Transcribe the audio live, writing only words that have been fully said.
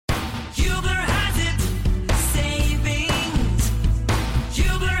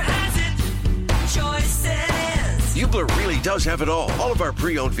does have it all. All of our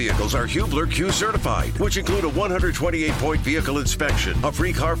pre-owned vehicles are Hubler Q certified, which include a 128-point vehicle inspection, a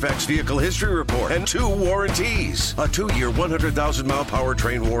free Carfax vehicle history report, and 2 warranties. A 2-year 100,000-mile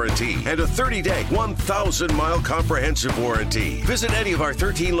powertrain warranty and a 30-day 1,000-mile comprehensive warranty. Visit any of our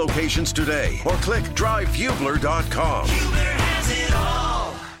 13 locations today or click drivehubler.com. Hubler has it all.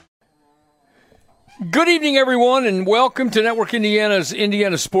 Good evening, everyone, and welcome to Network Indiana's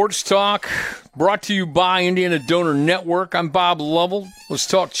Indiana Sports Talk, brought to you by Indiana Donor Network. I'm Bob Lovell. Let's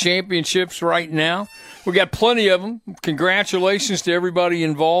talk championships right now. We got plenty of them. Congratulations to everybody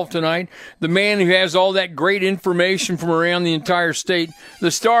involved tonight. The man who has all that great information from around the entire state, the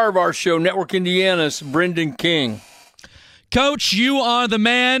star of our show, Network Indiana's Brendan King. Coach, you are the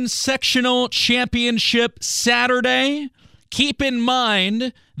man. Sectional championship Saturday. Keep in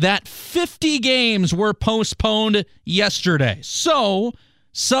mind that 50 games were postponed yesterday. So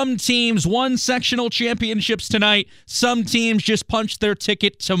some teams won sectional championships tonight. Some teams just punched their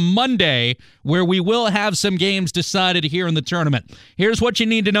ticket to Monday, where we will have some games decided here in the tournament. Here's what you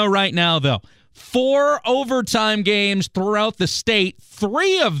need to know right now, though. 4 overtime games throughout the state.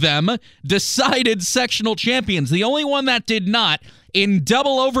 3 of them decided sectional champions. The only one that did not, in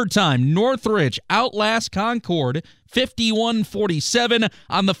double overtime, Northridge outlast Concord 51-47.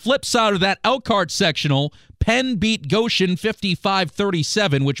 On the flip side of that Elkhart sectional, Penn beat Goshen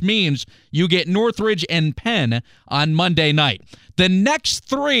 55-37, which means you get Northridge and Penn on Monday night. The next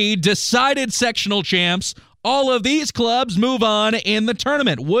 3 decided sectional champs. All of these clubs move on in the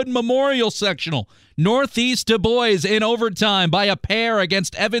tournament. Wood Memorial Sectional, Northeast Du Bois in overtime by a pair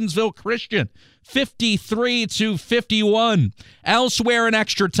against Evansville Christian, 53-51. Elsewhere in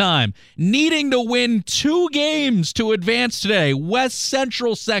extra time, needing to win 2 games to advance today, West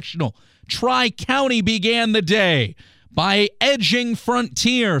Central Sectional, Tri-County began the day by edging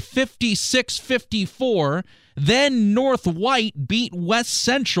Frontier 56-54. Then North White beat West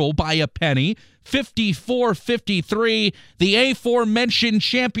Central by a penny, 54-53. The aforementioned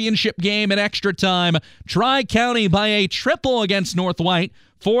championship game in extra time, Tri-County by a triple against North White,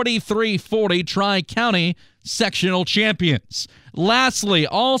 43-40. Tri-County sectional champions. Lastly,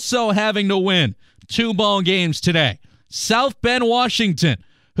 also having to win 2 ball games today, South Bend, Washington,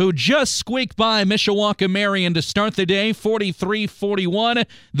 who just squeaked by Mishawaka Marion to start the day, 43-41.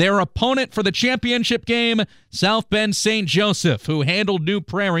 Their opponent for the championship game, South Bend St. Joseph, who handled New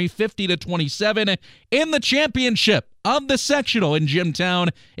Prairie 50-27 in the championship of the sectional in Jimtown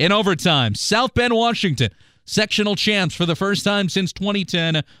in overtime. South Bend, Washington, sectional champs for the first time since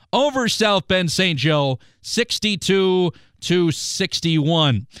 2010 over South Bend St. Joe,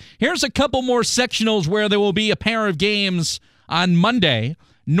 62-61. Here's a couple more sectionals where there will be a pair of games on Monday.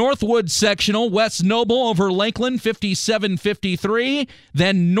 Northwood sectional, West Noble over Lakeland, 57-53.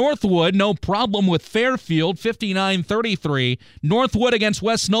 Then Northwood, no problem with Fairfield, 59-33. Northwood against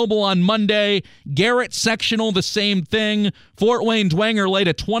West Noble on Monday. Garrett sectional, the same thing. Fort Wayne Dwenger laid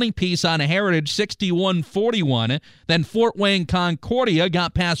a 20-piece on Heritage, 61-41. Then Fort Wayne Concordia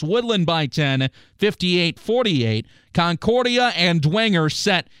got past Woodland by 10, 58-48. Concordia and Dwenger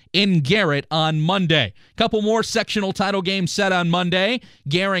set in Garrett on Monday. Couple more sectional title games set on Monday.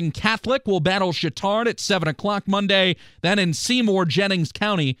 Garing Catholic will battle Chittard at 7 o'clock Monday. Then in Seymour, Jennings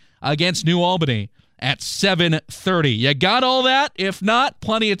County against New Albany at 7:30. You got all that? If not,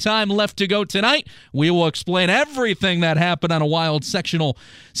 plenty of time left to go tonight. We will explain everything that happened on a wild sectional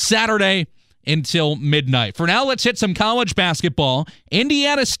Saturday until midnight. For now, let's hit some college basketball.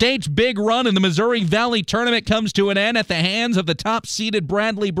 Indiana State's big run in the Missouri Valley Tournament comes to an end at the hands of the top-seeded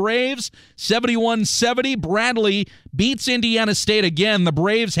Bradley Braves. 71-70. Bradley beats Indiana State again. The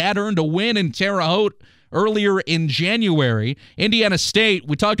Braves had earned a win in Terre Haute earlier in January. Indiana State,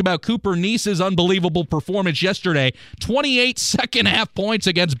 we talked about Cooper Neese's unbelievable performance yesterday. 28 second-half points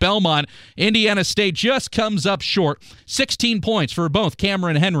against Belmont. Indiana State just comes up short. 16 points for both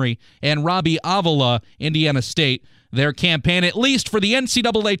Cameron Henry and Robbie Avila. Indiana State, their campaign, at least for the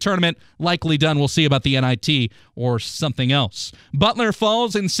NCAA tournament, likely done. We'll see about the NIT or something else. Butler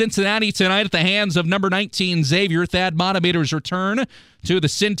falls in Cincinnati tonight at the hands of number 19 Xavier. Thad Motivator's return to the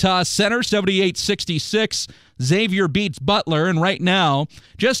Cintas Center, 78-66. Xavier beats Butler, and right now,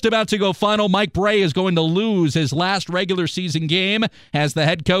 just about to go final, Mike Bray is going to lose his last regular season game as the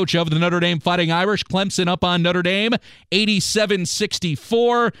head coach of the Notre Dame Fighting Irish. Clemson up on Notre Dame,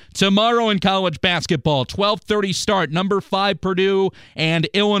 87-64. Tomorrow in college basketball, 12:30 start, number 5 Purdue and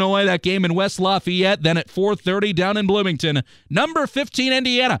Illinois. That game in West Lafayette. Then at 4:30 down in Bloomington, number 15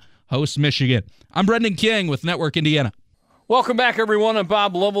 Indiana hosts Michigan. I'm Brendan King with Network Indiana. Welcome back, everyone. I'm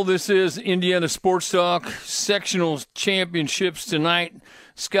Bob Lovell. This is Indiana Sports Talk. Sectional championships tonight.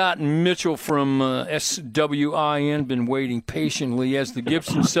 Scott Mitchell from SWIN been waiting patiently as the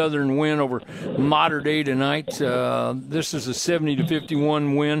Gibson Southern win over Mater Dei tonight. This is a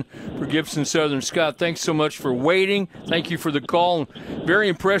 70-51 win for Gibson Southern. Scott, thanks so much for waiting. Thank you for the call. Very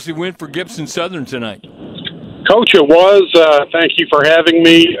impressive win for Gibson Southern tonight. Coach, it was. Thank you for having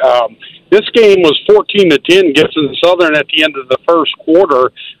me. This game was 14-10 Gibson Southern at the end of the first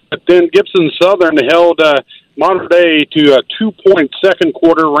quarter, but then Gibson Southern held Mater Dei to a 2-point second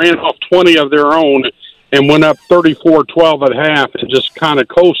quarter, ran off 20 of their own, and went up 34-12 at half and just kind of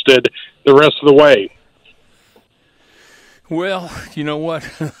coasted the rest of the way. Well, you know what?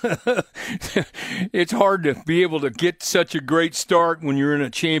 It's hard to be able to get such a great start when you're in a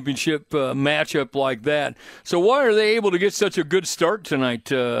championship matchup like that. So why are they able to get such a good start tonight,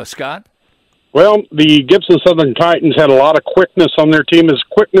 Scott? Well, the Gibson Southern Titans had a lot of quickness on their team. It's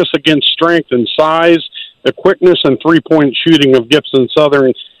quickness against strength and size. The quickness and three-point shooting of Gibson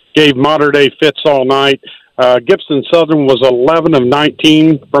Southern gave Mater Dei fits all night. Gibson Southern was 11 of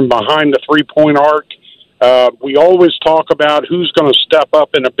 19 from behind the three-point arc. We always talk about who's going to step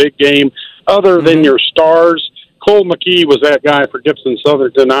up in a big game other than your stars. Cole McKee was that guy for Gibson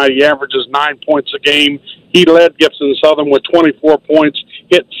Southern tonight. He averages 9 points a game. He led Gibson Southern with 24 points,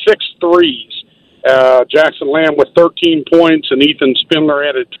 hit 6 threes. Jackson Lamb with 13 points, and Ethan Spindler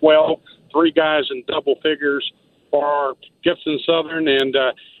added 12. 3 guys in double figures for Gibson Southern, and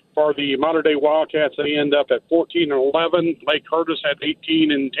for the Mater Dei Wildcats, they end up at 14 and 11. Lake Curtis had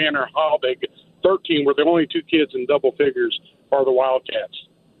 18, and Tanner Halbig 13 were the only 2 kids in double figures for the Wildcats.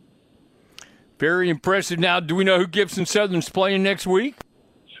 Very impressive. Now, do we know who Gibson Southern's playing next week?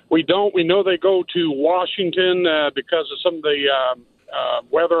 We don't. We know they go to Washington because of some of the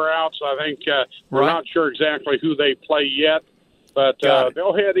weather outs. I think we're not sure exactly who they play yet, but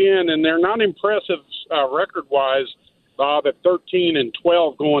they'll head in, and they're not impressive record-wise, Bob, at 13 and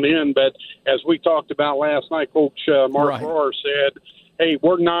 12 going in. But as we talked about last night, Coach Mark Rohr said, hey,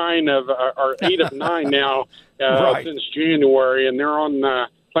 we're 8 of 9 now since January, and they're on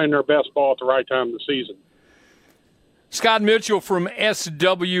playing their best ball at the right time of the season. Scott Mitchell from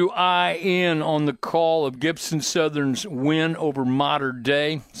SWIN on the call of Gibson Southern's win over Mater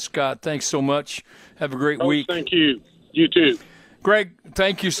Dei. Scott, thanks so much. Have a great week. Thank you. You too. Greg,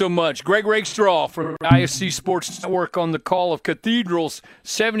 thank you so much. Greg Rakestraw from ISC Sports Network on the call of Cathedral's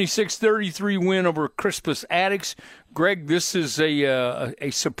 76-33 win over Crispus Attucks. Greg, this is a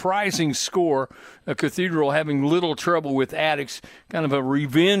surprising score. Cathedral having little trouble with Attucks, kind of a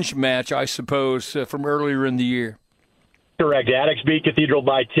revenge match, I suppose, from earlier in the year. Correct. Attucks beat Cathedral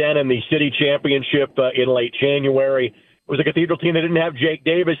by 10 in the city championship in late January. It was a Cathedral team that didn't have Jake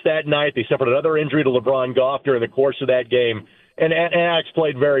Davis that night. They suffered another injury to LeBron Goff during the course of that game. And Attucks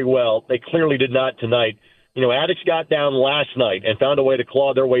played very well. They clearly did not tonight. You know, Attucks got down last night and found a way to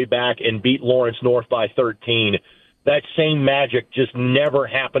claw their way back and beat Lawrence North by 13. That same magic just never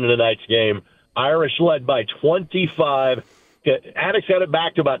happened in tonight's game. Irish led by 25. Attucks got it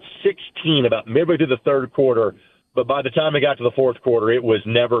back to about 16, about midway through the third quarter. But by the time it got to the fourth quarter, it was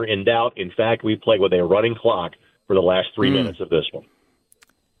never in doubt. In fact, we played with a running clock for the last 3 minutes of this one.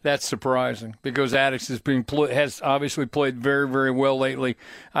 That's surprising because Attucks has obviously played very, very well lately.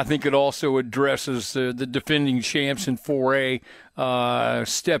 I think it also addresses the defending champs in 4A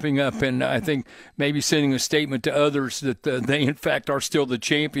stepping up and I think maybe sending a statement to others that they, in fact, are still the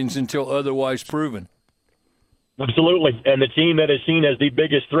champions until otherwise proven. Absolutely. And the team that is seen as the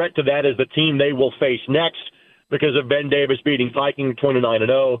biggest threat to that is the team they will face next because of Ben Davis beating Viking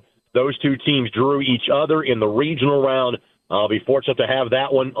 29-0. Those two teams drew each other in the regional round. I'll be fortunate to have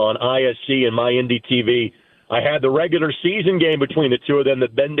that one on ISC and my Indy TV. I had the regular season game between the two of them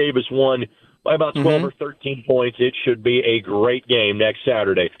that Ben Davis won by about 12 or 13 points. It should be a great game next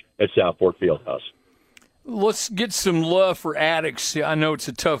Saturday at South Fork Fieldhouse. Let's get some love for Attucks. I know it's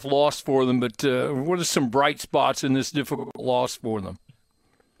a tough loss for them, but what are some bright spots in this difficult loss for them?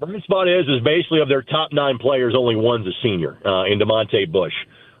 The bright spot is basically of their top 9 players, only one's a senior in DeMonte Bush.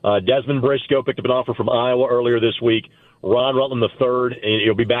 Desmond Briscoe picked up an offer from Iowa earlier this week. Ron Rutland III,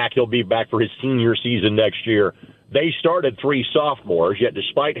 he'll be back for his senior season next year. They started 3 sophomores, yet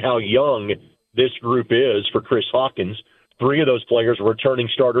despite how young this group is for Chris Hawkins, 3 of those players were returning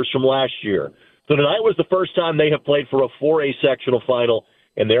starters from last year. So tonight was the first time they have played for a 4A sectional final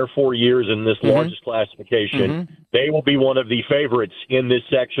in their 4 years in this largest classification. They will be one of the favorites in this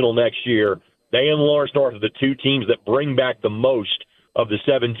sectional next year. They and Lawrence North are the 2 teams that bring back the most of the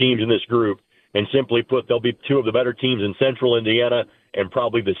 7 teams in this group. And simply put, they'll be 2 of the better teams in Central Indiana and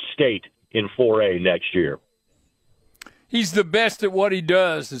probably the state in 4A next year. He's the best at what he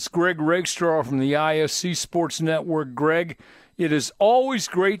does. It's Greg Rakestraw from the ISC Sports Network. Greg, it is always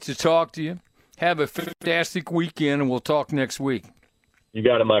great to talk to you. Have a fantastic weekend, and we'll talk next week. You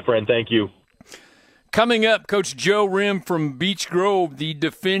got it, my friend. Thank you. Coming up, Coach Joe Rim from Beech Grove, the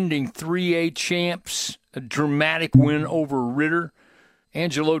defending 3A champs, a dramatic win over Ritter.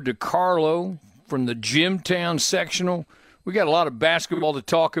 Angelo DiCarlo from the Jimtown sectional. We got a lot of basketball to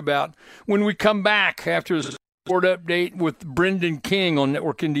talk about when we come back after the sport update with Brendan King on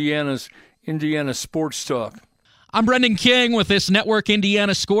Network Indiana's Indiana Sports Talk. I'm Brendan King with this Network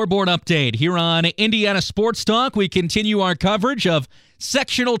Indiana scoreboard update. Here on Indiana Sports Talk, we continue our coverage of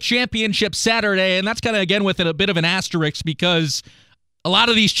Sectional Championship Saturday, and that's kind of, again, with a bit of an asterisk because a lot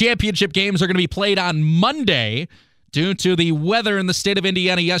of these championship games are going to be played on Monday due to the weather in the state of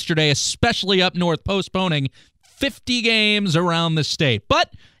Indiana yesterday, especially up north, postponing 50 games around the state.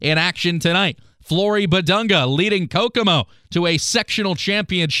 But in action tonight, Flory Badunga leading Kokomo to a sectional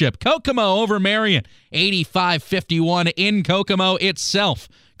championship. Kokomo over Marion, 85-51 in Kokomo itself.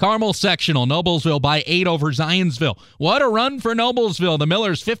 Carmel sectional, Noblesville by 8 over Zionsville. What a run for Noblesville. The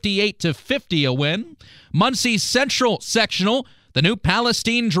Millers 58-50 a win. Muncie Central sectional, the New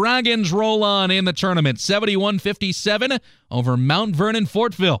Palestine Dragons roll on in the tournament, 71-57 over Mount Vernon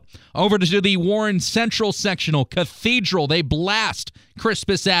Fortville. Over to the Warren Central sectional, Cathedral, they blast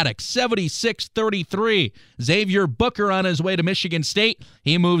Crispus Attucks, 76-33. Xavier Booker on his way to Michigan State.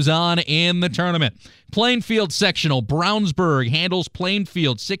 He moves on in the tournament. Plainfield sectional, Brownsburg handles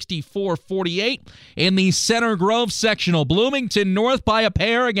Plainfield, 64-48. In the Center Grove sectional, Bloomington North by a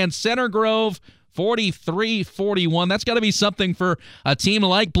pair against Center Grove, 43-41. That's got to be something for a team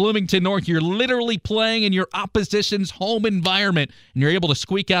like Bloomington North. You're literally playing in your opposition's home environment, and you're able to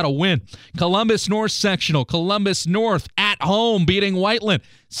squeak out a win. Columbus North sectional, Columbus North at home beating Whiteland,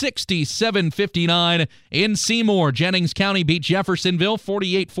 67-59. In Seymour, Jennings County beat Jeffersonville,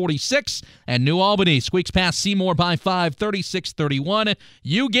 48-46. And New Albany squeaks past Seymour by 5, 36-31.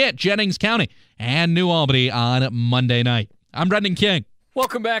 You get Jennings County and New Albany on Monday night. I'm Brendan King.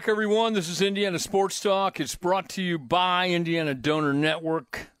 Welcome back, everyone. This is Indiana Sports Talk. It's brought to you by Indiana Donor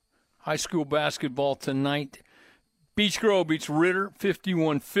Network. High school basketball tonight. Beech Grove beats Ritter,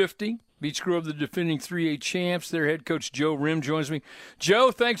 51-50. Beech Grove, the defending 3A champs. Their head coach, Joe Rim, joins me.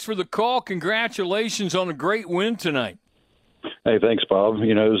 Joe, thanks for the call. Congratulations on a great win tonight. Hey, thanks, Bob.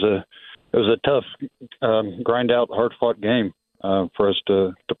 You know, it was a tough, grind-out, hard-fought game for us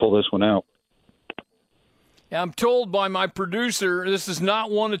to pull this one out. I'm told by my producer this is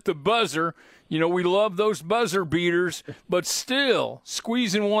not one at the buzzer. You know, we love those buzzer beaters, but still,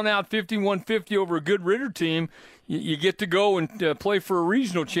 squeezing one out 51-50 over a good Ritter team, you get to go and play for a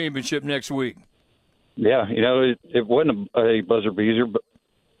regional championship next week. Yeah, you know, it wasn't a buzzer beater,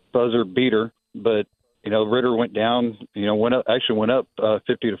 but you know, Ritter went down. You know, went up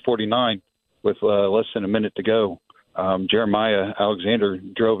 50-49 with less than a minute to go. Jeremiah Alexander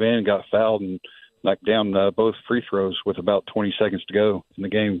drove in, got fouled, and knocked down both free throws with about 20 seconds to go in the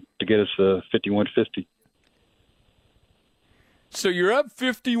game to get us 51-50. So you're up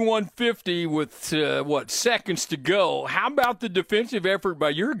 51-50 with, seconds to go. How about the defensive effort by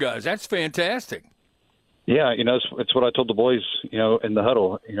your guys? That's fantastic. Yeah, you know, it's what I told the boys, you know, in the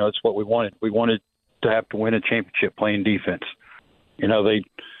huddle. You know, it's what we wanted. We wanted to have to win a championship playing defense. You know, they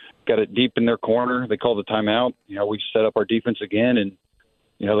got it deep in their corner. They called the timeout. You know, we set up our defense again, and,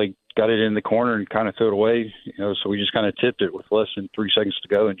 you know, they got it in the corner and kind of threw it away, you know, so we just kind of tipped it with less than 3 seconds to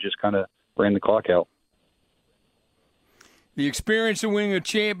go and just kind of ran the clock out. The experience of winning a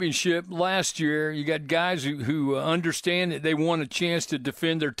championship last year, you got guys who understand that they want a chance to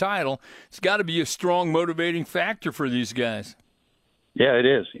defend their title. It's got to be a strong motivating factor for these guys. Yeah, it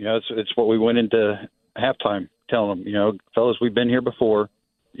is. You know, it's what we went into halftime telling them, you know, fellas, we've been here before.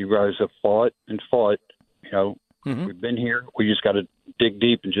 You guys have fought and fought. You know, we've been here. We just got to dig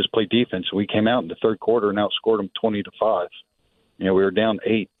deep and just play defense. We came out in the third quarter and outscored them 20-5. You know, we were down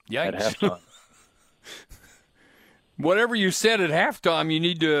 8 at halftime. Whatever you said at halftime, you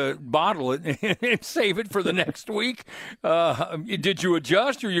need to bottle it and save it for the next week. Did you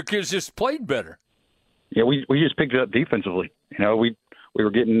adjust, or your kids just played better? Yeah, we just picked it up defensively. You know, we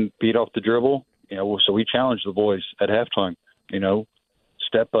were getting beat off the dribble. You know, so we challenged the boys at halftime. You know,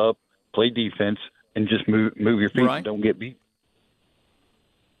 step up, play defense, and just move your feet and don't get beat.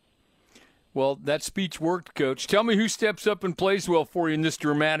 Well, that speech worked, Coach. Tell me who steps up and plays well for you in this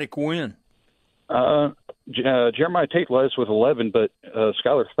dramatic win. Jeremiah Tate led us with 11, but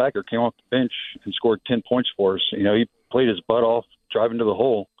Skylar Thacker came off the bench and scored 10 points for us. You know, he played his butt off driving to the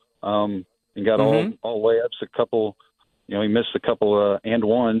hole and got all layups, a couple, you know, he missed a couple and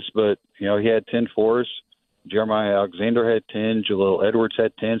ones, but, you know, he had 10 for us. Jeremiah Alexander had 10. Jalil Edwards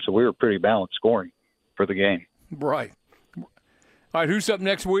had 10. So we were pretty balanced scoring for the game. Right. All right, who's up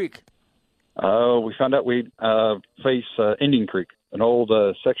next week? We found out we'd face Indian Creek, an old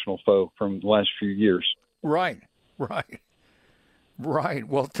sectional foe from the last few years. Right.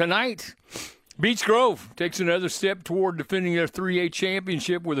 Well, tonight, Beech Grove takes another step toward defending their 3A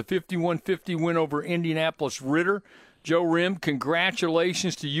championship with a 51-50 win over Indianapolis Ritter. Joe Rim,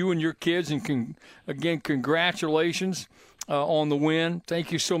 congratulations to you and your kids, and again, congratulations on the win.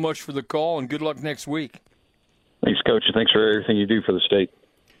 Thank you so much for the call, and good luck next week. Thanks, Coach, and thanks for everything you do for the state.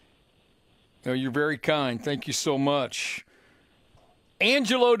 You're very kind. Thank you so much.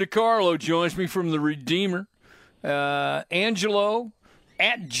 Angelo DiCarlo joins me from the Redeemer. Angelo,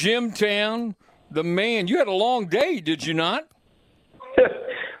 at Jimtown, the man. You had a long day, did you not?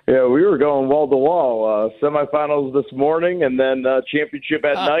 Yeah, we were going wall to wall. Semifinals this morning, and then championship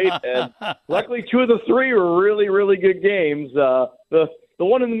at night. And luckily, 2 of the 3 were really, really good games. The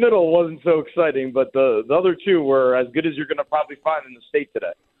one in the middle wasn't so exciting, but the other 2 were as good as you're going to probably find in the state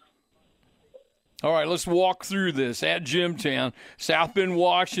today. All right, let's walk through this. At Jimtown, South Bend,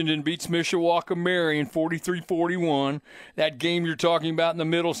 Washington beats Mishawaka Marion 43-41. That game you're talking about in the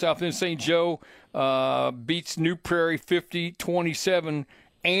middle, South Bend St. Joe beats New Prairie 50-27.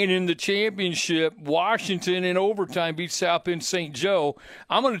 And in the championship, Washington in overtime beats South Bend St. Joe.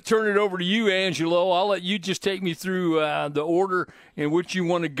 I'm going to turn it over to you, Angelo. I'll let you just take me through the order in which you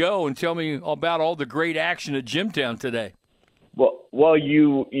want to go and tell me about all the great action at Jimtown today. Well,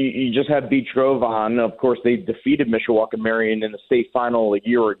 you just had Beech Grove on. Of course, they defeated Mishawaka Marion in the state final a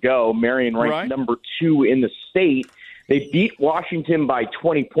year ago. Marion ranked number 2 in the state. They beat Washington by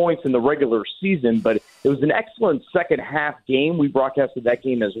 20 points in the regular season, but it was an excellent second-half game. We broadcasted that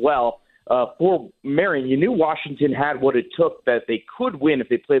game as well. For Marion, you knew Washington had what it took, that they could win if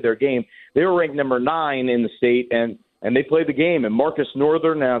they played their game. They were ranked number 9 in the state, and they played the game. And Marcus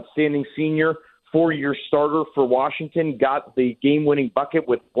Northern, an outstanding senior, 4-year starter for Washington, got the game-winning bucket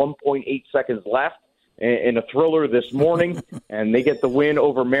with 1.8 seconds left in a thriller this morning, and they get the win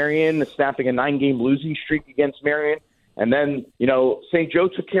over Marion, snapping a 9-game losing streak against Marion. And then, St. Joe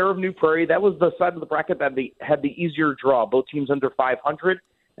took care of New Prairie. That was the side of the bracket that they had the easier draw, both teams under 500.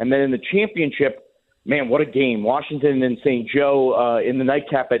 And then in the championship, man, what a game. Washington and St. Joe in the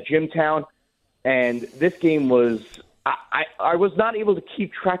nightcap at Jimtown. And this game was I was not able to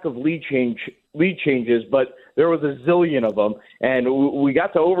keep track of lead changes, but there was a zillion of them. And we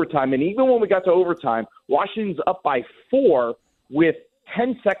got to overtime. And even when we got to overtime, Washington's up by 4 with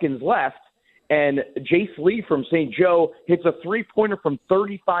 10 seconds left. And Jace Lee from St. Joe hits a 3-pointer from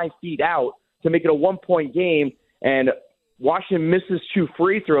 35 feet out to make it a 1-point game. And Washington misses 2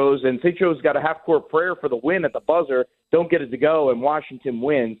 free throws, and St. Joe's got a half-court prayer for the win at the buzzer. Don't get it to go, and Washington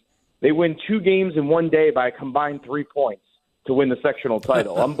wins. They win 2 games in one day by a combined 3 points to win the sectional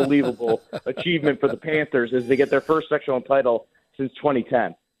title. Unbelievable achievement for the Panthers as they get their first sectional title since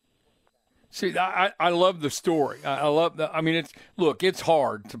 2010. See, I love the story. I love the. I mean, it's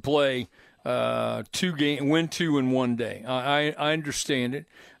hard to play 2 games, win 2 in one day. I understand it.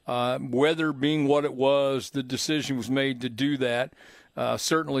 Weather being what it was, the decision was made to do that.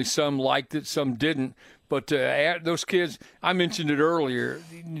 Certainly, some liked it, some didn't. But those kids, I mentioned it earlier.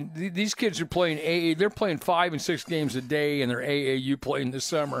 These kids are playing AA. They're playing 5 and 6 games a day, and they're AAU playing this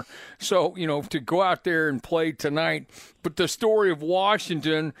summer. So to go out there and play tonight. But the story of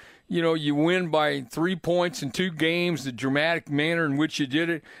Washington. You win by 3 points in 2 games, the dramatic manner in which you did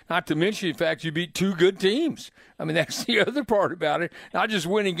it. Not to mention, in fact, you beat 2 good teams. I mean, that's the other part about it. Not just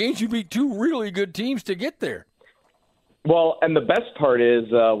winning games, you beat 2 really good teams to get there. Well, and the best part is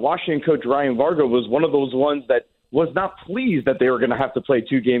Washington coach Ryan Varga was one of those ones that was not pleased that they were going to have to play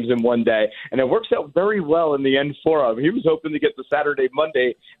 2 games in one day. And it works out very well in the end for him. He was hoping to get the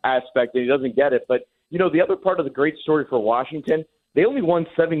Saturday-Monday aspect, and he doesn't get it. But, the other part of the great story for Washington, they only won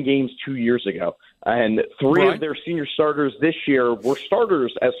 7 games 2 years ago, and 3 of their senior starters this year were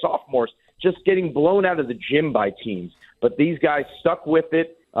starters as sophomores, just getting blown out of the gym by teams. But these guys stuck with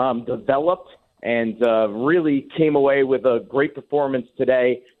it, developed, and really came away with a great performance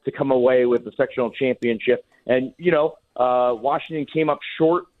today to come away with the sectional championship. And, Washington came up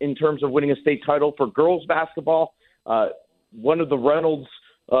short in terms of winning a state title for girls basketball. One of the Reynolds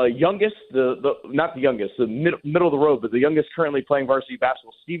youngest, not the youngest, the middle of the road, but the youngest currently playing varsity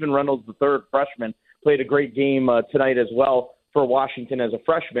basketball, Stephen Reynolds, the 3rd freshman, played a great game tonight as well for Washington as a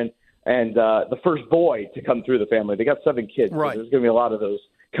freshman, and the first boy to come through the family. They got 7 kids, right. So there's going to be a lot of those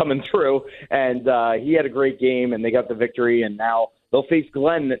coming through, and he had a great game, and they got the victory, and now they'll face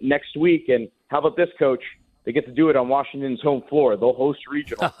Glenn next week. And how about this, Coach? they get to do it on Washington's home floor. They'll host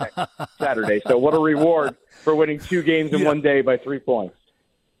regional next Saturday. So what a reward for winning 2 games in one day by 3 points.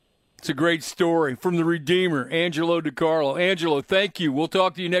 It's a great story from the Redeemer, Angelo DiCarlo. Angelo, thank you. We'll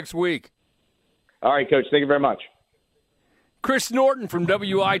talk to you next week. All right, Coach. Thank you very much. Chris Norton from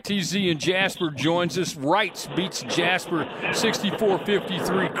WITZ in Jasper joins us. Wrights beats Jasper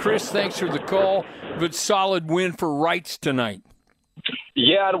 64-53. Chris, thanks for the call. Good solid win for Wrights tonight.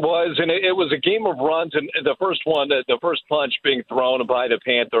 Yeah, it was, and it was a game of runs, and the first one, the first punch being thrown by the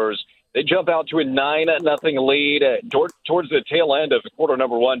Panthers, they jump out to a 9-0 lead towards the tail end of quarter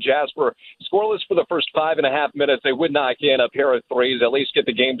number 1. Jasper scoreless for the first 5.5 minutes. They would knock in a pair of threes, at least get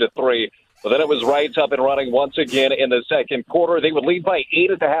the game to 3. But then it was Wrights up and running once again in the second quarter. They would lead by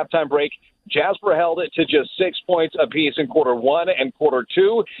 8 at the halftime break. Jasper held it to just 6 points apiece in quarter 1 and quarter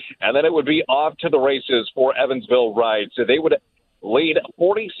 2, and then it would be off to the races for Evansville Wrights. So they would lead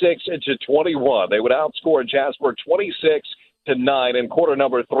 46-21. They would outscore Jasper 26-9 in quarter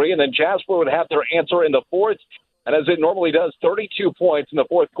number 3, and then Jasper would have their answer in the fourth. And as it normally does, 32 points in the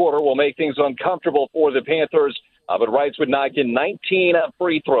fourth quarter will make things uncomfortable for the Panthers. But Wrights would knock in 19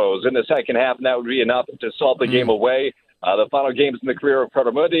 free throws in the second half, and that would be enough to salt the game away. The final games in the career of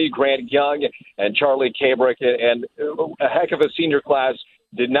Carter Mundi, Grant Young, and Charlie Cabrick, and a heck of a senior class,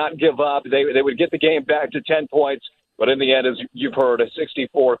 did not give up. They would get the game back to 10 points, but in the end, as you've heard,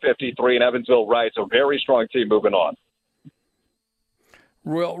 64-53, and Evansville Wrights, a very strong team moving on.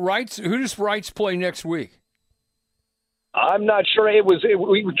 Well, Wrights, who does Wrights play next week? I'm not sure.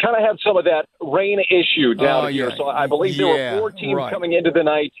 We kind of had some of that rain issue down here, so I believe there were 4 teams coming into the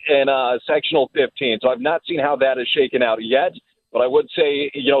night in sectional 15. So I've not seen how that is shaken out yet. But I would say,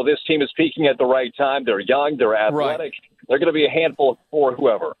 this team is peaking at the right time. They're young. They're athletic. Right. They're going to be a handful for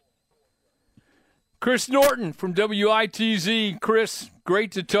whoever. Chris Norton from WITZ. Chris,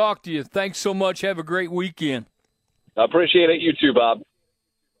 great to talk to you. Thanks so much. Have a great weekend. I appreciate it. You too, Bob.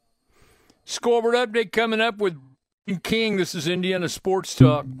 Scoreboard update coming up with King. This is Indiana Sports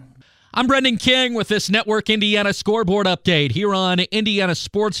Talk. I'm Brendan King with this Network Indiana scoreboard update here on Indiana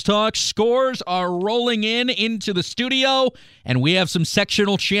Sports Talk. Scores are rolling into the studio, and we have some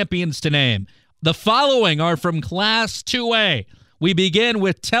sectional champions to name. The following are from Class 2A. We begin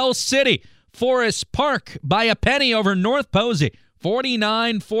with Tell City. Forest Park by a penny over North Posey.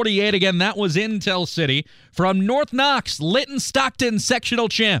 49-48. Again, that was in Tell City. From North Knox, Lytton Stockton sectional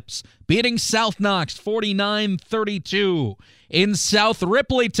champs, beating South Knox 49-32. In South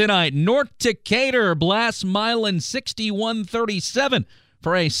Ripley tonight, North Decatur blasts Milan 61-37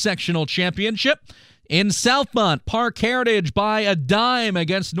 for a sectional championship. In Southmont, Park Heritage by a dime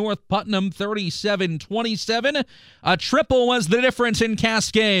against North Putnam 37-27. A triple was the difference in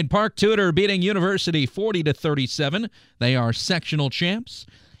Cascade. Park Tudor beating University 40-37. They are sectional champs.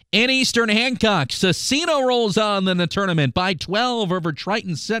 In Eastern Hancock, Cicino rolls on in the tournament by 12 over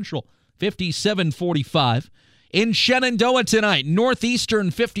Triton Central 57-45. In Shenandoah tonight,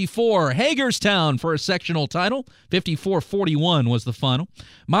 Northeastern 54, Hagerstown for a sectional title. 54-41 was the final.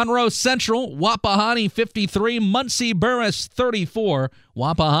 Monroe Central, Wapahani 53, Muncie Burris 34,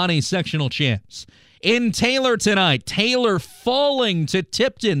 Wapahani sectional champs. In Taylor tonight, Taylor falling to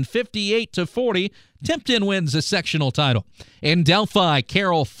Tipton 58-40. Tipton wins a sectional title. In Delphi,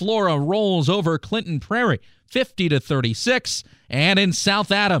 Carroll Flora rolls over Clinton Prairie 50-36. And in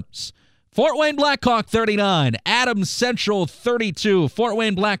South Adams, Fort Wayne Blackhawk 39, Adams Central 32. Fort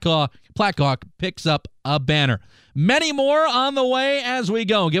Wayne Blackhawk picks up a banner. Many more on the way as we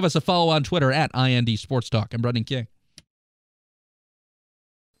go. Give us a follow on Twitter at IND Sports Talk. I'm Brendan King.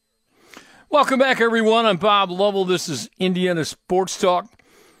 Welcome back, everyone. I'm Bob Lovell. This is Indiana Sports Talk.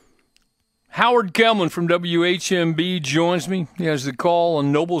 Howard Kelman from WHMB joins me. He has the call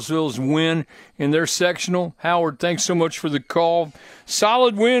on Noblesville's win in their sectional. Howard, thanks so much for the call.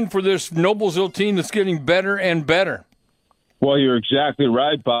 Solid win for this Noblesville team that's getting better and better. Well, you're exactly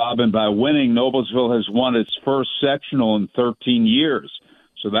right, Bob. And by winning, Noblesville has won its first sectional in 13 years.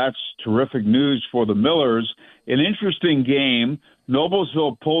 So that's terrific news for the Millers. An interesting game.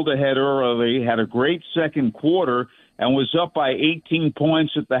 Noblesville pulled ahead early, had a great second quarter, and was up by 18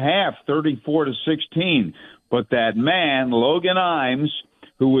 points at the half, 34-16. But that man, Logan Imes,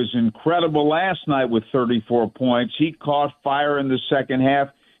 who was incredible last night with 34 points, he caught fire in the second half.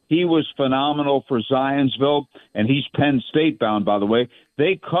 He was phenomenal for Zionsville, and he's Penn State bound, by the way.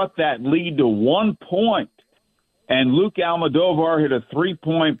 They cut that lead to 1 point, and Luke Almodovar hit a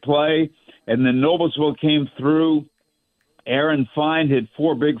three-point play, and then Noblesville came through. Aaron Fine hit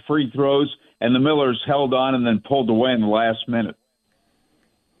 4 big free throws, and the Millers held on and then pulled away in the last minute.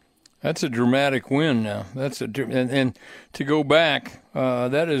 That's a dramatic win now. And to go back,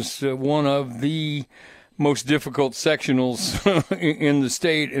 that is one of the most difficult sectionals in the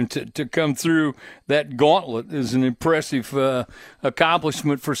state, and to come through that gauntlet is an impressive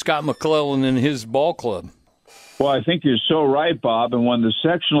accomplishment for Scott McClellan and his ball club. Well, I think you're so right, Bob. And when the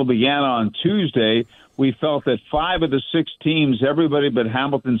sectional began on Tuesday, we felt that 5 of the 6 teams, everybody but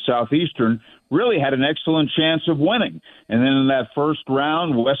Hamilton Southeastern, really had an excellent chance of winning. And then in that first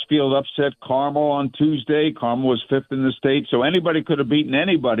round, Westfield upset Carmel on Tuesday. Carmel was 5th in the state, so anybody could have beaten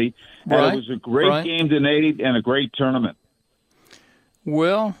anybody. Right. And it was a great game tonight and a great tournament.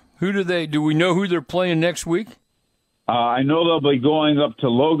 Well, do we know who they're playing next week? I know they'll be going up to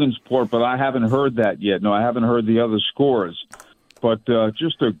Logansport, but I haven't heard that yet. No, I haven't heard the other scores. But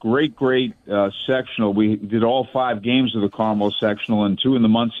just a great sectional. We did all 5 games of the Carmel sectional and 2 in the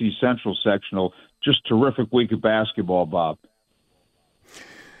Muncie Central sectional. Just terrific week of basketball, Bob.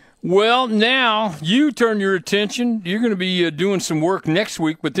 Well, now you turn your attention. You're going to be doing some work next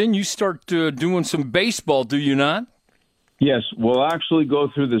week, but then you start doing some baseball, do you not? Yes, we'll actually go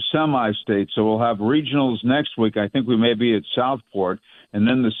through the semi-state. So we'll have regionals next week. I think we may be at Southport, and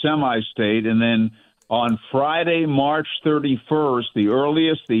then the semi-state, and then on Friday, March 31st, the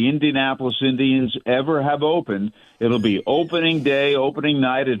earliest the Indianapolis Indians ever have opened, it'll be opening day, opening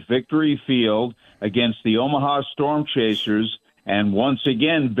night at Victory Field against the Omaha Storm Chasers. And once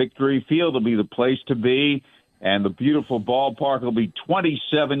again, Victory Field will be the place to be, and the beautiful ballpark will be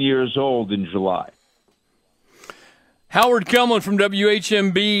 27 years old in July. Howard Kellman from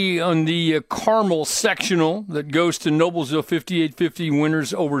WHMB on the Carmel sectional that goes to Noblesville 58-50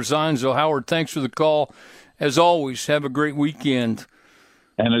 winners over Zionsville. Howard, thanks for the call. As always, have a great weekend.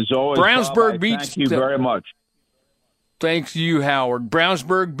 And as always, Brownsburg Bob, beats. Thank you very much. Thanks to you, Howard.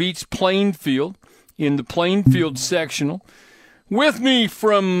 Brownsburg beats Plainfield in the Plainfield sectional. With me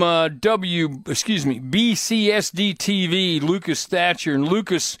from BCSD TV, Lucas Thatcher. And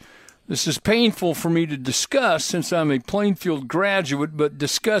Lucas, this is painful for me to discuss since I'm a Plainfield graduate, but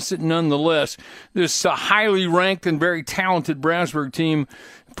discuss it nonetheless. This highly ranked and very talented Brownsburg team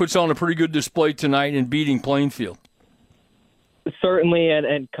puts on a pretty good display tonight in beating Plainfield. Certainly,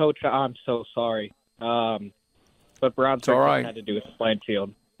 and Coach, I'm so sorry. But Brownsburg had to do with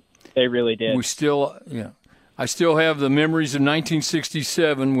Plainfield. They really did. I still have the memories of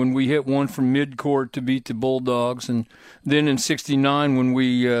 1967 when we hit one from midcourt to beat the Bulldogs, and then in '69 when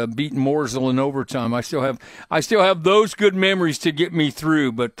we beat Mooresville in overtime. I still have those good memories to get me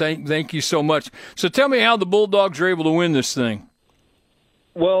through. But thank you so much. So tell me how the Bulldogs are able to win this thing.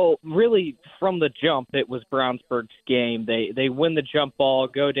 Well, really, from the jump, it was Brownsburg's game. They win the jump ball,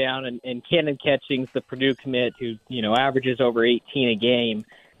 go down, and Cannon Catchings, the Purdue commit, who averages over 18 a game,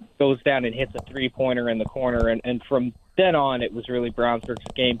 goes down and hits a three-pointer in the corner. And from then on, it was really Brownsburg's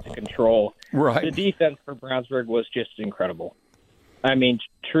game to control. Right. The defense for Brownsburg was just incredible. I mean,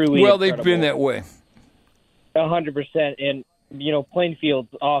 truly well, incredible. They've been that way. 100%. And,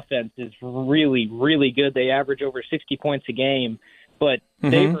 Plainfield's offense is really, really good. They average over 60 points a game, but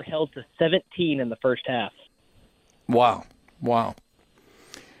they were held to 17 in the first half. Wow. Well,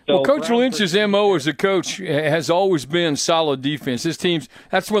 Coach Lynch's MO as a coach has always been solid defense. His teams,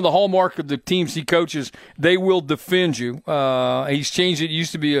 that's one of the hallmark of the teams he coaches. They will defend you. He's changed it. It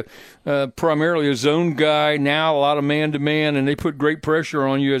used to be primarily a zone guy. Now a lot of man-to-man, and they put great pressure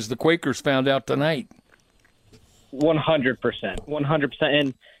on you, as the Quakers found out tonight. 100%. 100%.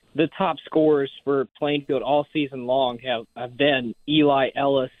 And the top scorers for Plainfield all season long have been Eli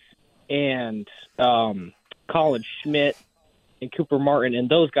Ellis and Colin Schmidt and Cooper Martin, and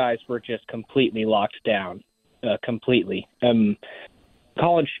those guys were just completely locked down, completely.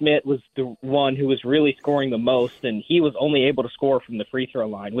 Colin Schmidt was the one who was really scoring the most, and he was only able to score from the free throw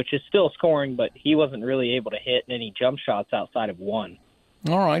line, which is still scoring, but he wasn't really able to hit any jump shots outside of one.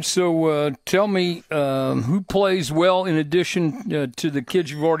 All right, so tell me who plays well in addition to the kids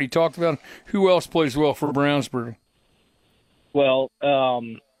you've already talked about. Who else plays well for Brownsburg? Well,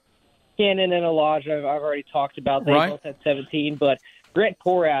 Cannon and Elijah, I've already talked about. They both had 17, but Grant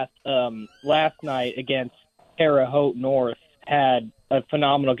Porath last night against Terre Haute North had a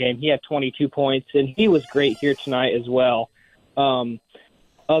phenomenal game. He had 22 points, and he was great here tonight as well.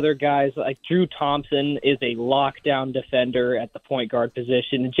 Other guys like Drew Thompson is a lockdown defender at the point guard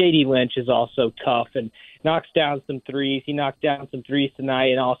position. And J.D. Lynch is also tough and knocks down some threes. He knocked down some threes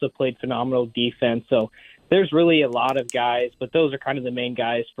tonight and also played phenomenal defense. So there's really a lot of guys, but those are kind of the main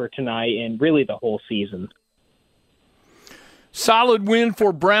guys for tonight and really the whole season. Solid win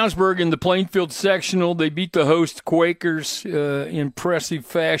for Brownsburg in the Plainfield sectional. They beat the host Quakers impressive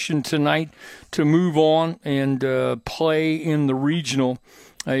fashion tonight to move on and play in the regional.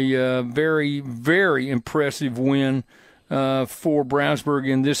 A very, very impressive win for Brownsburg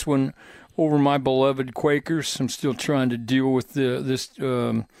in this one over my beloved Quakers. I'm still trying to deal with this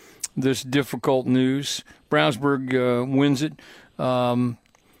difficult news. Brownsburg wins it.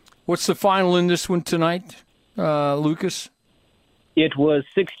 What's the final in this one tonight, Lucas? It was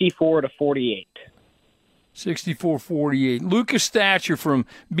 64-48. 64-48. Lucas Thatcher from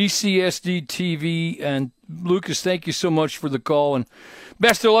BCSD TV. And, Lucas, thank you so much for the call, and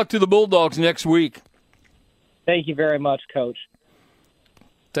best of luck to the Bulldogs next week. Thank you very much, Coach.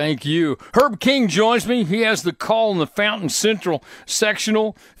 Thank you. Herb King joins me. He has the call in the Fountain Central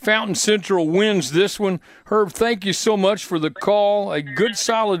sectional. Fountain Central wins this one. Herb, thank you so much for the call. A good,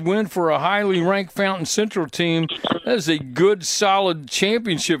 solid win for a highly ranked Fountain Central team. That is a good, solid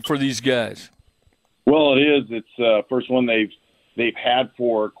championship for these guys. Well, it is. It's the first one they've had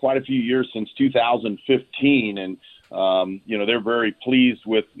for quite a few years, since 2015, and they're very pleased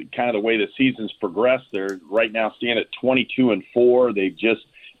with kind of the way the season's progressed. They're right now standing at 22-4. They've just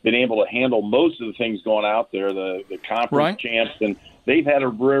been able to handle most of the things going out there, the conference champs, and they've had a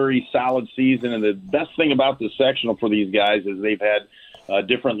very solid season. And the best thing about the sectional for these guys is they've had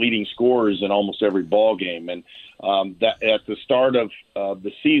different leading scorers in almost every ball game. And that at the start of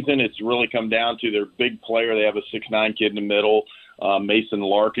the season, it's really come down to their big player. They have a 6'9" kid in the middle, Mason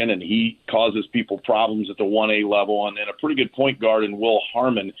Larkin, and he causes people problems at the 1A level. And then a pretty good point guard in Will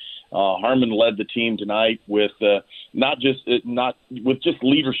Harmon. Harmon led the team tonight with not just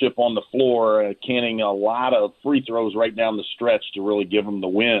leadership on the floor, canning a lot of free throws right down the stretch to really give them the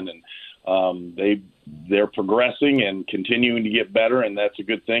win. And they're progressing and continuing to get better, and that's a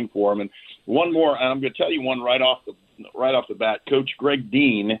good thing for them. And one more, and I'm going to tell you one right off the bat. Coach Greg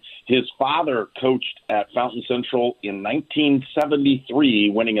Dean, his father coached at Fountain Central in 1973,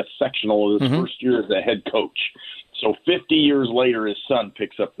 winning a sectional his first year as a head coach. So 50 years later, his son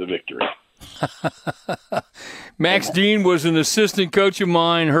picks up the victory. Max Dean was an assistant coach of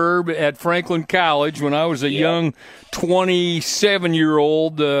mine, Herb, at Franklin College when I was a young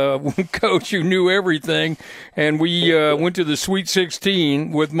 27-year-old coach who knew everything. And we went to the Sweet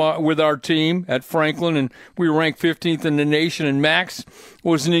 16 with our team at Franklin, and we ranked 15th in the nation. And Max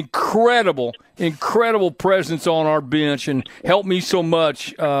was an incredible presence on our bench and helped me so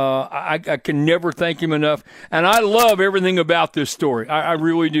much. I can never thank him enough. And I love everything about this story. I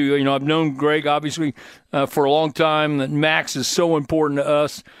really do. I've known Greg, obviously, for a long time. That Max is so important to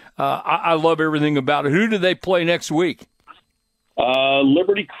us. I love everything about it. Who do they play next week?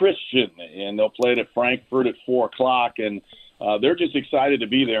 Liberty Christian, and they'll play it at Frankfurt at 4 o'clock. And they're just excited to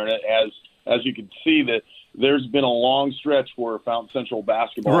be there. And as you can see, that there's been a long stretch where Fountain Central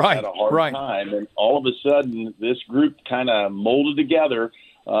basketball had a hard time, and all of a sudden this group kind of molded together.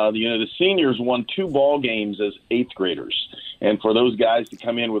 The seniors won 2 ball games as 8th graders, and for those guys to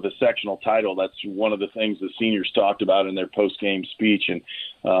come in with a sectional title, that's one of the things the seniors talked about in their post-game speech, and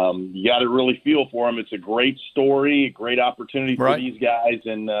you got to really feel for them. It's a great story, a great opportunity for these guys,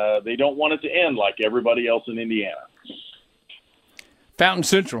 and they don't want it to end like everybody else in Indiana. Fountain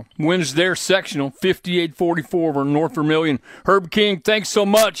Central wins their sectional 58-44 over North Vermilion. Herb King, thanks so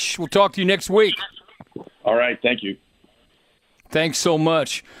much. We'll talk to you next week. All right, thank you. Thanks so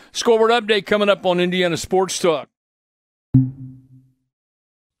much. Scoreboard update coming up on Indiana Sports Talk.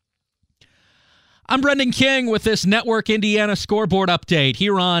 I'm Brendan King with this Network Indiana scoreboard update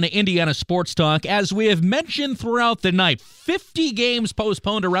here on Indiana Sports Talk. As we have mentioned throughout the night, 50 games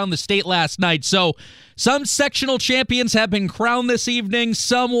postponed around the state last night. So some sectional champions have been crowned this evening.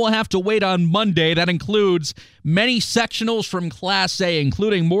 Some will have to wait on Monday. That includes many sectionals from Class A,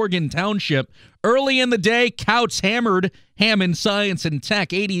 including Morgan Township. Early in the day, Couts hammered Hammond Science and Tech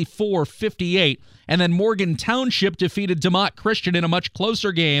 84-58. And then Morgan Township defeated DeMott Christian in a much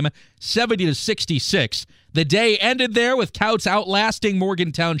closer game, 70-66. The day ended there with Couts outlasting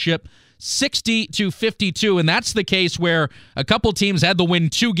Morgan Township 60-52, and that's the case where a couple teams had to win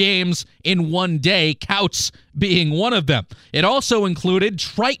 2 games in one day, Couts being one of them. It also included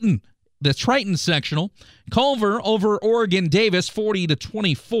Triton, the Triton sectional, Culver over Oregon Davis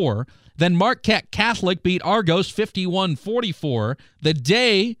 40-24. Then Marquette Catholic beat Argos 51-44. The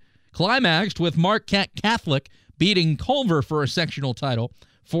day climaxed with Marquette Catholic beating Culver for a sectional title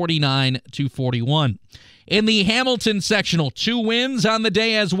 49-41. In the Hamilton sectional, 2 wins on the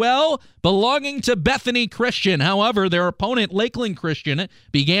day as well, belonging to Bethany Christian. However, their opponent, Lakeland Christian,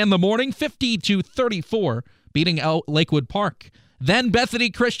 began the morning 50-34, beating out Lakewood Park. Then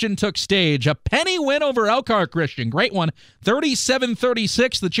Bethany Christian took stage. A penny win over Elkhart Christian. Great one.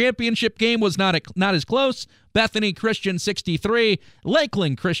 37-36. The championship game was not as close. Bethany Christian 63.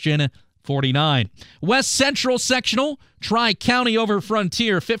 Lakeland Christian 49. West Central Sectional, Tri-County over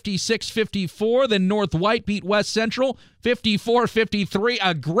Frontier 56-54. Then North White beat West Central 54-53.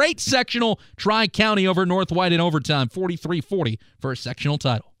 A great sectional, Tri-County over North White in overtime 43-40 for a sectional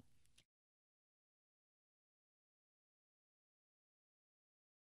title.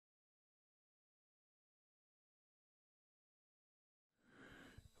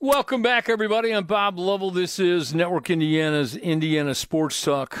 Welcome back, everybody. I'm Bob Lovell. This is Network Indiana's Indiana Sports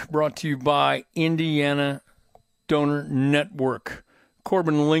Talk, brought to you by Indiana Donor Network.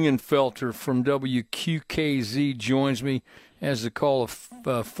 Corbin Lingenfelter from WQKZ joins me as the call of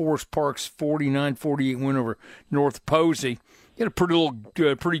Forest Park's 49-48 win over North Posey. You had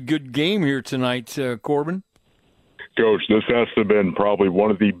a pretty good game here tonight, Corbin. Coach, this has to have been probably one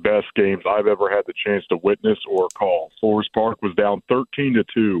of the best games I've ever had the chance to witness or call. Forest Park was down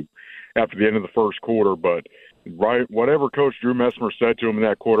 13-2 after the end of the first quarter, but whatever Coach Drew Messmer said to him in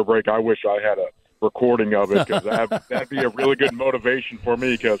that quarter break, I wish I had a recording of it, because that'd be a really good motivation for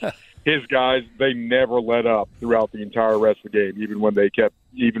me, because his guys, they never let up throughout the entire rest of the game,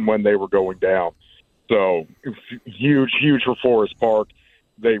 even when they were going down. So huge for Forest Park.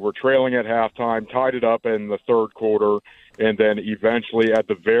 They were trailing at halftime, tied it up in the third quarter, and then eventually at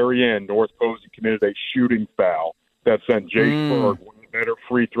the very end, North Posey committed a shooting foul that sent Jake Berg, one of the better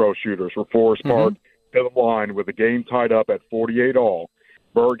free throw shooters for Forest Park, to the line with the game tied up at 48-all.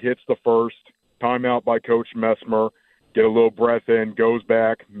 Berg hits the first, timeout by Coach Messmer, get a little breath in, goes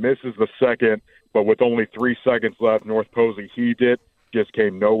back, misses the second, but with only 3 seconds left, North Posey heaved it, just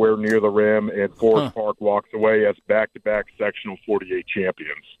came nowhere near the rim, and Forest Park walks away as back-to-back sectional 48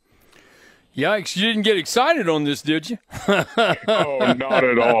 champions. Yikes, you didn't get excited on this, did you? Oh, not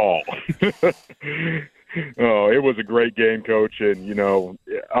at all. Oh, it was a great game, Coach, and,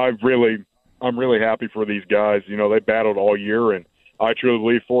 I'm really happy for these guys. They battled all year, and I truly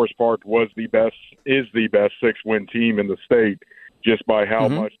believe Forest Park is the best 6-win team in the state, just by how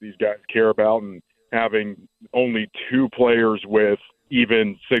much these guys care about, and having only 2 players with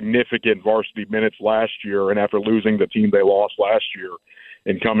even significant varsity minutes last year, and after losing the team they lost last year,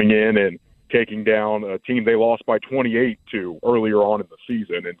 and coming in and taking down a team they lost by 28 to earlier on in the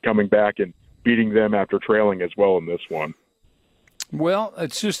season, and coming back and beating them after trailing as well in this one. Well,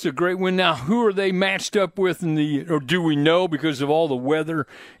 it's just a great win. Now, who are they matched up with or do we know, because of all the weather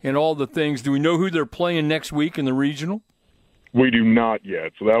and all the things, do we know who they're playing next week in the regional? We do not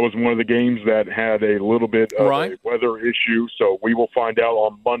yet. So that was one of the games that had a little bit of a weather issue. So we will find out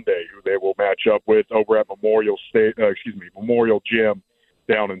on Monday who they will match up with over at Memorial Gym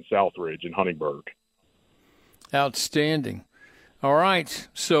down in Southridge in Huntingburg. Outstanding. All right,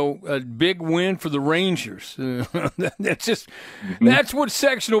 so a big win for the Rangers. That's what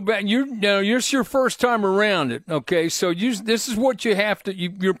sectional you're your first time around it. Okay, so this is what you have to.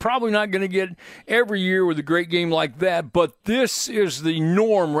 You're probably not going to get every year with a great game like that, but this is the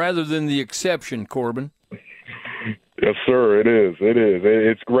norm rather than the exception. Corbin. Yes, sir. It is.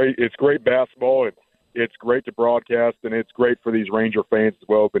 It's great. It's great basketball. It's great to broadcast, and it's great for these Ranger fans as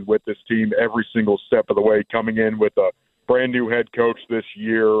well. Been with this team every single step of the way, coming in with a brand new head coach this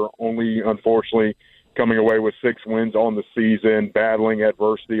year, only unfortunately coming away with 6 wins on the season, battling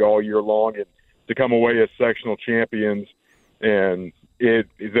adversity all year long, and to come away as sectional champions. And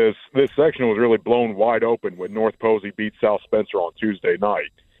this section was really blown wide open when North Posey beat South Spencer on Tuesday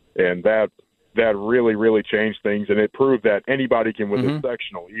night, and that really, really changed things, and it proved that anybody can win this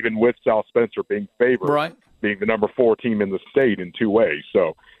sectional, even with South Spencer being favored, being the number 4 team in the state in 2 ways.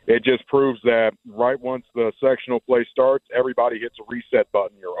 So it just proves that right once the sectional play starts, everybody hits a reset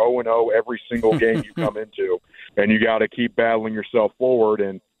button. You're 0-0 every single game you come into, and you got to keep battling yourself forward.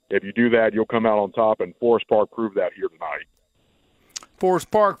 And if you do that, you'll come out on top, and Forest Park proved that here tonight.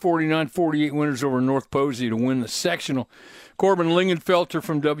 Forest Park, 49-48 winners over North Posey to win the sectional. Corbin Lingenfelter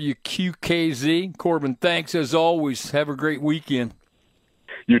from WQKZ. Corbin, thanks as always. Have a great weekend.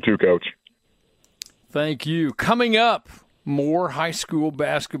 You too, Coach. Thank you. Coming up, more high school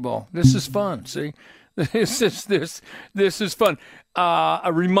basketball. This is fun, see? This is fun.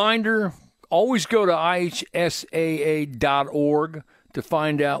 A reminder, always go to ihsaa.org to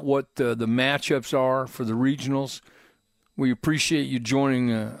find out what the matchups are for the regionals. We appreciate you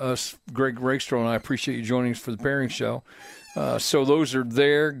joining us. Greg Rakestraw and I appreciate you joining us for the pairing show. So those are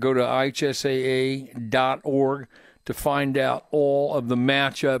there. Go to ihsaa.org to find out all of the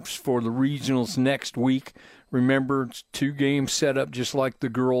matchups for the regionals next week. Remember, it's 2 games set up just like the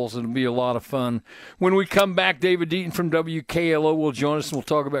girls. It'll be a lot of fun. When we come back, David Deaton from WKLO will join us, and we'll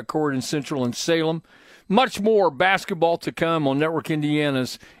talk about Corydon Central and Salem. Much more basketball to come on Network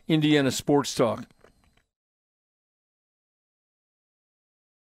Indiana's Indiana Sports Talk.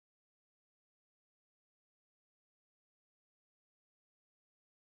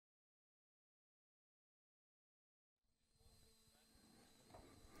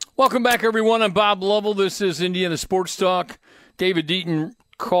 Welcome back, everyone. I'm Bob Lovell. This is Indiana Sports Talk. David Deaton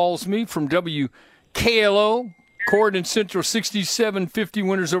calls me from WKLO. Corydon Central 67-50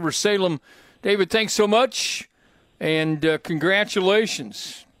 winners over Salem. David, thanks so much, and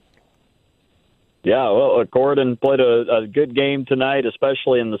congratulations. Yeah, well, Corydon played a good game tonight,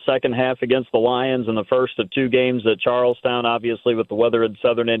 especially in the second half against the Lions, in the first of two games at Charlestown. Obviously, with the weather in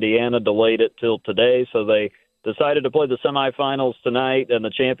southern Indiana, delayed it till today, so they decided to play the semifinals tonight and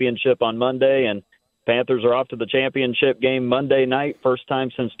the championship on Monday, and Panthers are off to the championship game Monday night, first time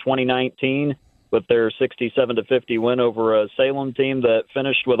since 2019, with their 67-50 win over a Salem team that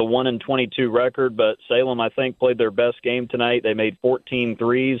finished with a 1-22 record. But Salem, I think, played their best game tonight. They made 14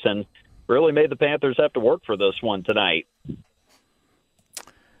 threes and really made the Panthers have to work for this one tonight.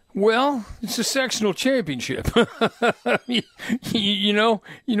 Well, it's a sectional championship. you know,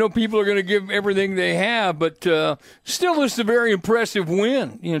 people are going to give everything they have, but still, it's a very impressive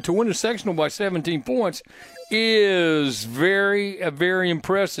win. You know, to win a sectional by 17 points is very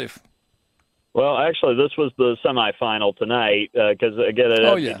impressive. Well, actually, this was the semifinal tonight because, again, it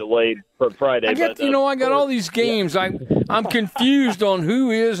had to be delayed for Friday. I got all these games. I'm confused on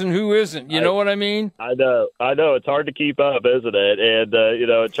who is and who isn't. You know what I mean? I know. It's hard to keep up, isn't it? And,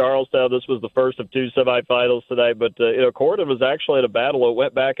 at Charlestown, this was the first of two semifinals tonight. But, Corydon was actually at a battle. It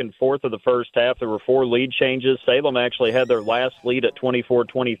went back and forth in the first half. There were 4 lead changes. Salem actually had their last lead at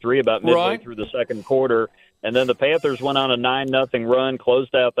 24-23 about midway through the second quarter. And then the Panthers went on a 9-0 run,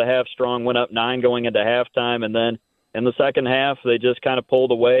 closed out the half strong, went up 9 going into halftime. And then in the second half, they just kind of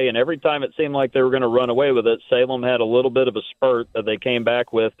pulled away. And every time it seemed like they were going to run away with it, Salem had a little bit of a spurt that they came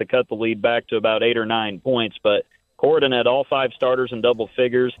back with to cut the lead back to about 8 or 9 points. But Corydon had all 5 starters in double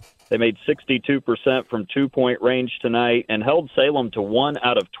figures. They made 62% from 2-point range tonight and held Salem to 1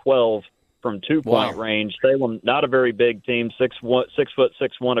 out of 12 from 2-point range. Salem, not a very big team,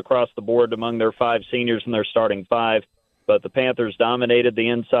 6'6" across the board among their 5 seniors and their starting 5. But the Panthers dominated the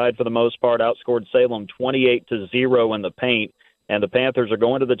inside for the most part, outscored Salem 28-0 in the paint. And the Panthers are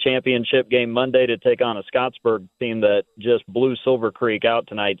going to the championship game Monday to take on a Scottsburg team that just blew Silver Creek out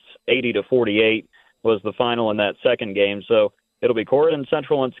tonight. 80-48 was the final in that second game. So it'll be Corydon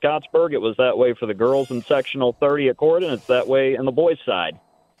Central and Scottsburg. It was that way for the girls in sectional 30 at Corydon. It's that way in the boys' side.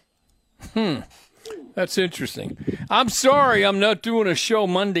 That's interesting. I'm sorry I'm not doing a show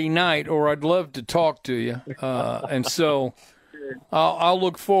Monday night, or I'd love to talk to you. And so I'll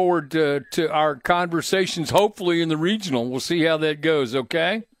look forward to our conversations, hopefully in the regional. We'll see how that goes,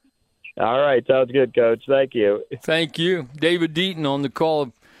 okay? All right. Sounds good, Coach. Thank you. Thank you. David Deaton on the call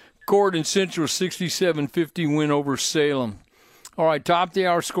of Corydon Central 67-50 win over Salem. All right, top of the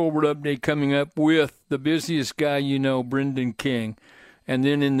hour scoreboard update coming up with the busiest guy you know, Brendan King. And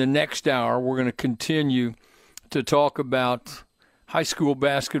then in the next hour, we're going to continue to talk about high school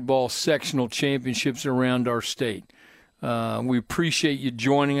basketball sectional championships around our state. We appreciate you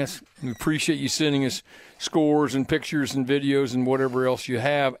joining us. We appreciate you sending us scores and pictures and videos and whatever else you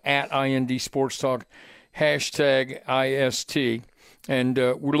have at IND Sports Talk, #IST. And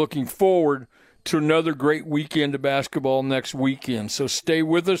we're looking forward to another great weekend of basketball next weekend. So stay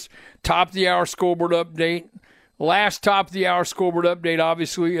with us. Top of the hour scoreboard update. Last top of the hour scoreboard update,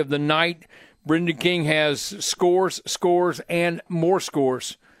 obviously, of the night. Brendan King has scores, and more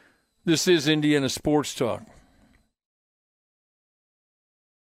scores. This is Indiana Sports Talk.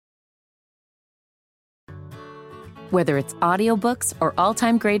 Whether it's audiobooks or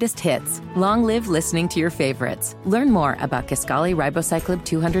all-time greatest hits, long live listening to your favorites. Learn more about Kisqali Ribociclib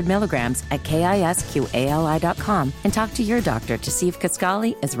 200 milligrams at KISQALI.com and talk to your doctor to see if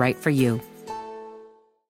Kisqali is right for you.